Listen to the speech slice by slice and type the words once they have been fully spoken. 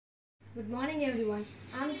Good morning everyone.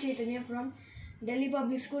 I'm Chaitanya from Delhi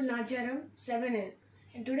Public School Nacharam 7L,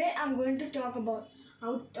 and today I'm going to talk about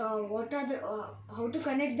how to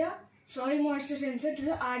connect the soil moisture sensor to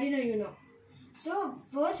the Arduino Uno. So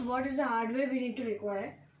first, what is the hardware we need to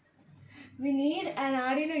require? We need an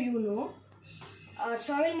Arduino Uno, a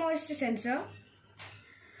soil moisture sensor,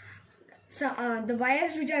 the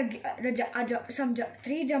wires which are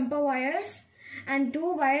three jumper wires, and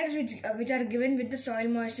two wires which are given with the soil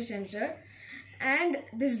moisture sensor, and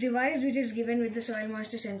this device which is given with the soil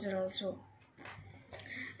moisture sensor also,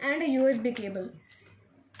 and a USB cable.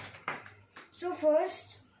 So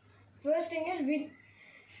first thing is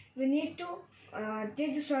we need to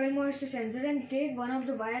take the soil moisture sensor and take one of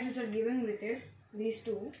the wires which are given with it, these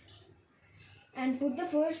two, and put the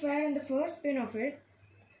first wire on the first pin of it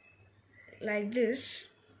like this,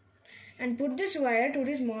 and put this wire to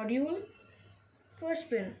this module first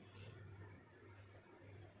pin.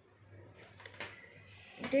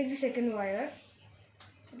 Take the second wire,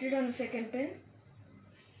 put it on the second pin,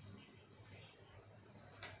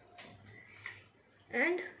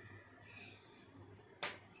 and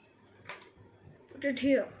put it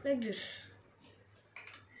here like this.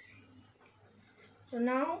 So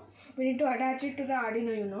now we need to attach it to the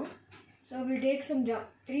Arduino Uno. So we'll take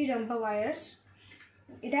three jumper wires.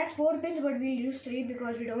 It has 4 pins, but we'll use 3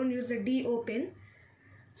 because we don't use the DO pin.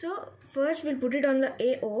 So first we'll put it on the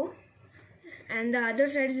AO, and the other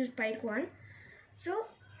side is spike 1. So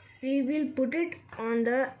we will put it on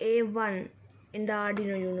the A1 in the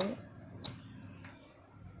Arduino Uno.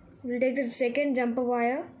 We'll take the second jumper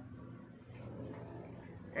wire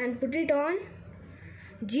and put it on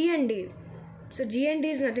G and D. So G and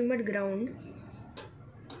D is nothing but ground.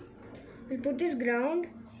 We'll put this ground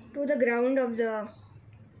to the ground of the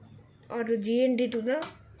G and D to the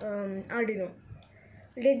Arduino.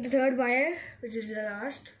 We'll take the third wire, which is the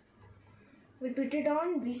last. We'll put it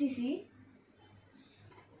on VCC,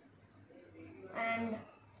 and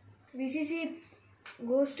VCC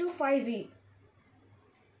goes to 5V.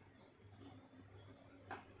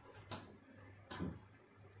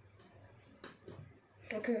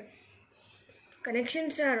 Okay,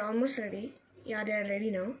 connections are almost ready. Yeah, they are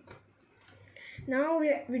ready now. Now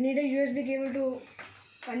we need a USB cable to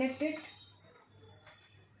connect it.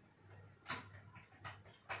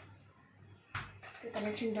 Okay,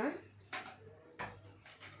 connection done.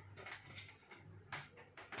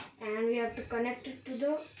 And we have to connect it to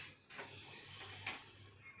the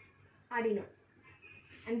Arduino.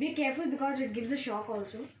 And be careful because it gives a shock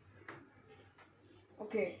also.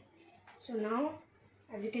 Okay, so now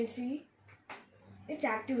as you can see, it's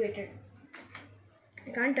activated.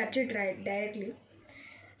 I can't touch it directly.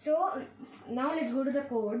 So now let's go to the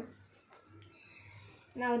code.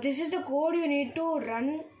 Now this is the code you need to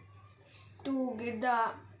run to get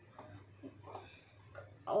the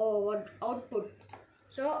output.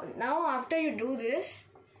 So now after you do this,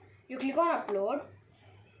 you click on upload.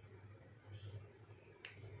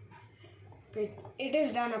 Okay, it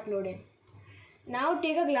is done uploading. Now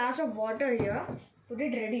take a glass of water here, put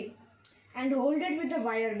it ready, and hold it with the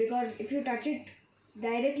wire, because if you touch it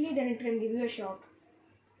directly then it can give you a shock.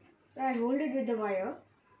 So I hold it with the wire,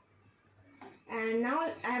 and now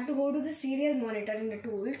I have to go to the serial monitor in the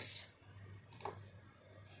tools,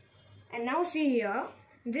 and now see here,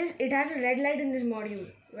 it has a red light in this module.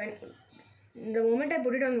 When the moment I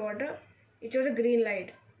put it on water, it shows a green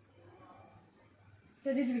light.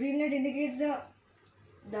 So this green light indicates the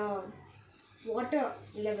water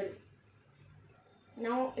level.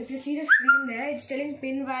 Now if you see the screen there, it's telling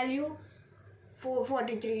pin value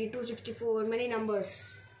 443, 264, many numbers.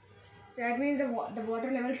 That means the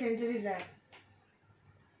water level sensor is there.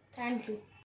 Thank you.